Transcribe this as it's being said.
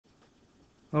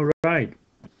right,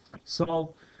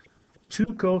 so 2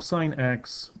 cosine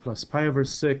x plus pi over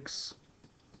 6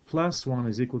 plus 1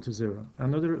 is equal to 0.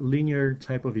 Another linear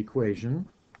type of equation.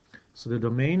 So the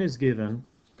domain is given.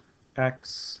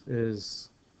 X is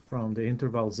from the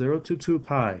interval 0 to 2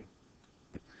 pi.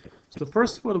 So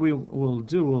first what we will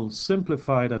do, we'll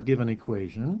simplify that given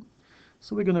equation.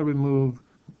 So we're going to remove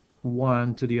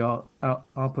 1 to the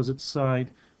opposite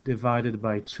side, divided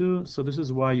by 2. So this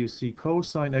is why you see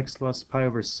cosine x plus pi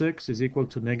over 6 is equal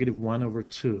to negative 1 over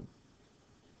 2.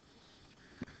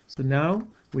 So now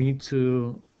we need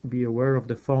to be aware of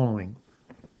the following.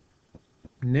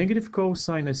 Negative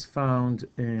cosine is found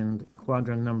in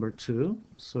quadrant number 2.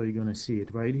 So you're going to see it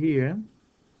right here.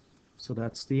 So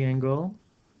that's the angle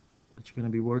that you're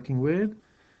going to be working with.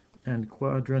 And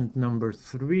quadrant number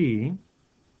 3,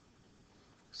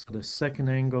 so the second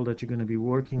angle that you're going to be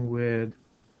working with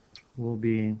will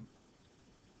be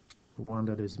the one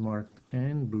that is marked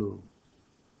in blue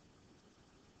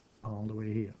all the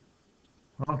way here.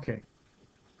 Okay.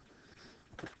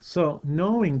 So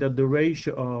knowing that the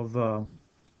ratio of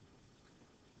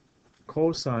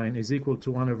cosine is equal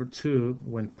to 1 over 2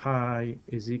 when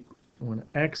when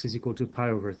x is equal to pi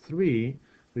over 3,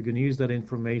 we're going to use that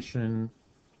information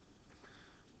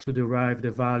to derive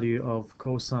the value of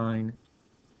cosine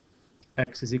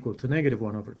x is equal to negative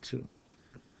 1 over 2.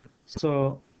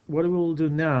 So what we will do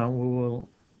now, we will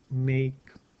make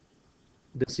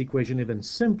this equation even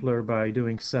simpler by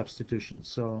doing substitution.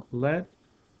 So let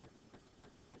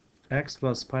x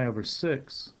plus pi over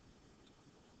 6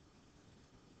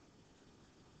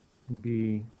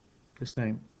 be the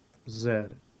same, z.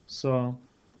 So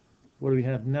what we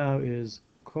have now is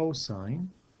cosine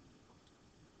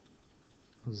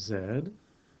z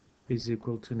is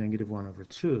equal to negative 1 over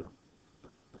 2.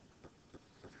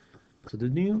 So the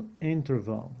new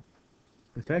interval,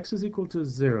 if x is equal to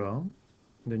 0,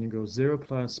 then you go 0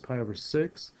 plus pi over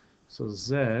 6. So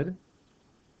z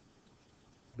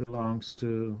belongs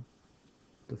to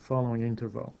the following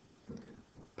interval,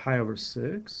 pi over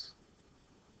 6.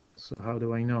 So how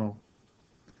do I know?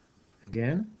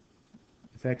 Again,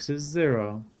 if x is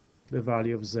 0, the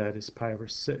value of z is pi over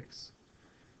 6.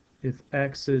 If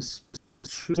x is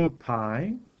 2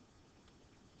 pi,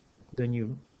 then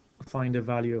you find the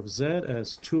value of z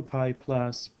as 2 pi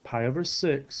plus pi over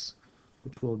 6,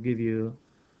 which will give you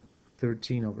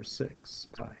 13 over 6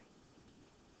 pi.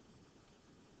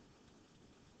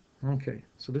 Okay,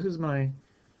 so this is my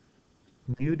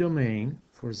new domain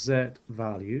for z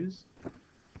values,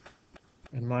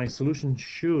 and my solution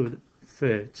should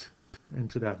fit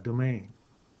into that domain.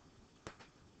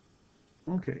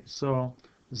 Okay, so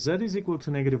z is equal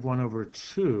to negative 1 over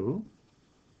 2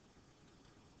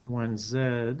 when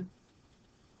z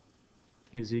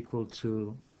is equal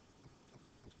to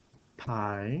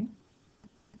pi.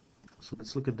 So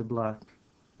let's look at the black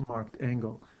marked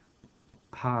angle.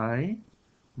 Pi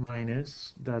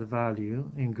minus that value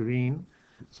in green.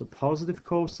 So positive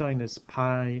cosine is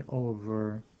pi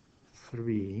over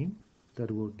 3.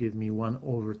 That will give me 1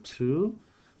 over 2.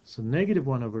 So negative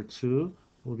 1 over 2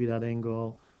 will be that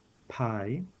angle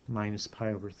pi minus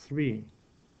pi over 3.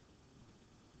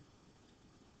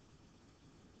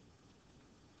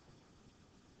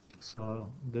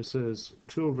 So this is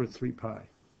 2 over 3 pi.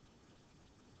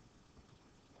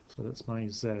 So that's my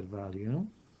z value.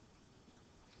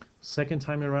 Second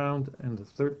time around, in the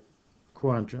third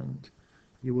quadrant,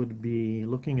 you would be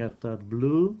looking at that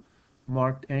blue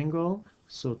marked angle.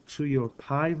 So to your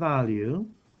pi value,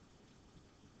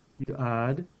 you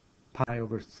add pi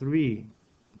over 3.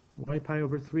 Why pi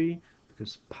over 3?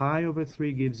 Because pi over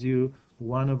 3 gives you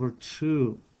 1 over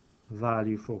 2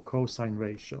 value for cosine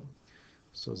ratio.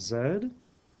 So z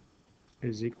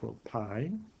is equal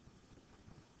pi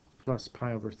plus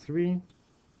pi over 3.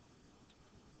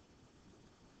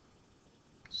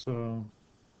 So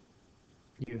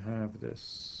you have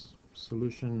this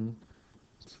solution,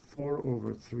 it's 4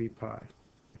 over 3 pi.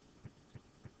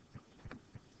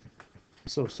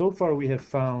 So far we have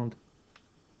found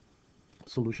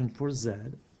solution for z.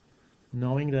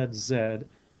 Knowing that z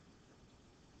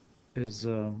is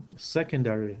a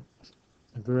secondary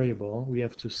variable, we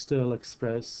have to still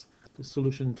express the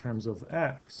solution in terms of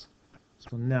x.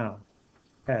 So now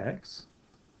x,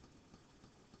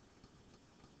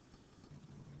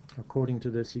 according to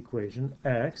this equation,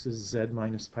 x is z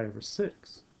minus pi over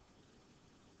 6.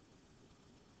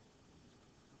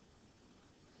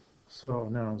 So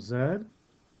now z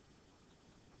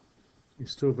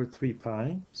is 2 over 3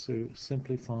 pi, so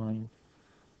simplifying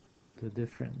the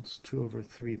difference, 2 over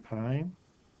 3 pi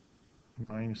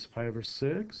minus pi over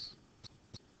 6.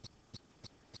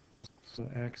 So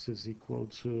x is equal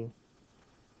to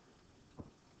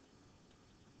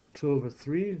 2 over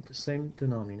 3, the same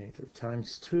denominator,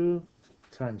 times 2,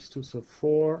 so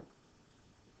 4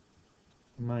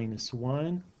 minus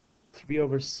 1, 3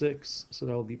 over 6, so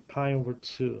that will be pi over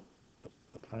 2.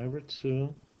 Pi over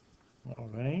 2, all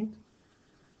right.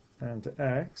 And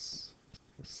x,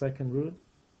 the second root,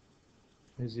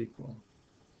 is equal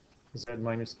z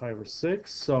minus pi over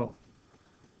 6, so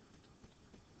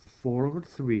 4 over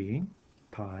 3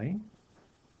 pi,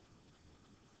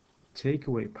 take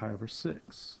away pi over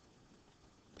 6.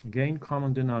 Again,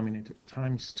 common denominator,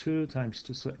 times 2,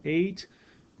 so 8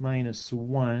 minus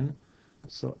 1,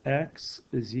 so x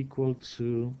is equal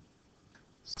to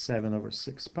 7 over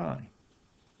 6 pi.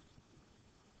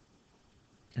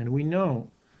 And we know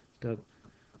that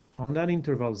on that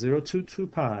interval 0 to 2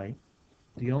 pi,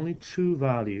 the only two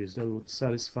values that would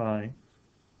satisfy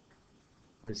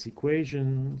this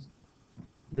equation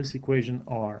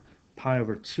are pi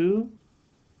over 2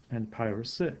 and pi over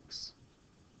 6.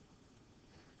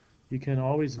 You can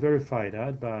always verify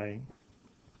that by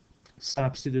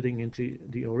substituting into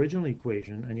the original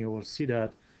equation, and you will see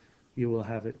that you will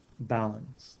have it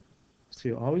balanced. So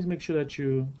you always make sure that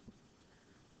you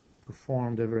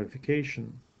perform the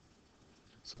verification.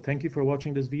 So thank you for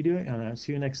watching this video, and I'll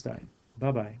see you next time.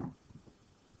 Bye-bye.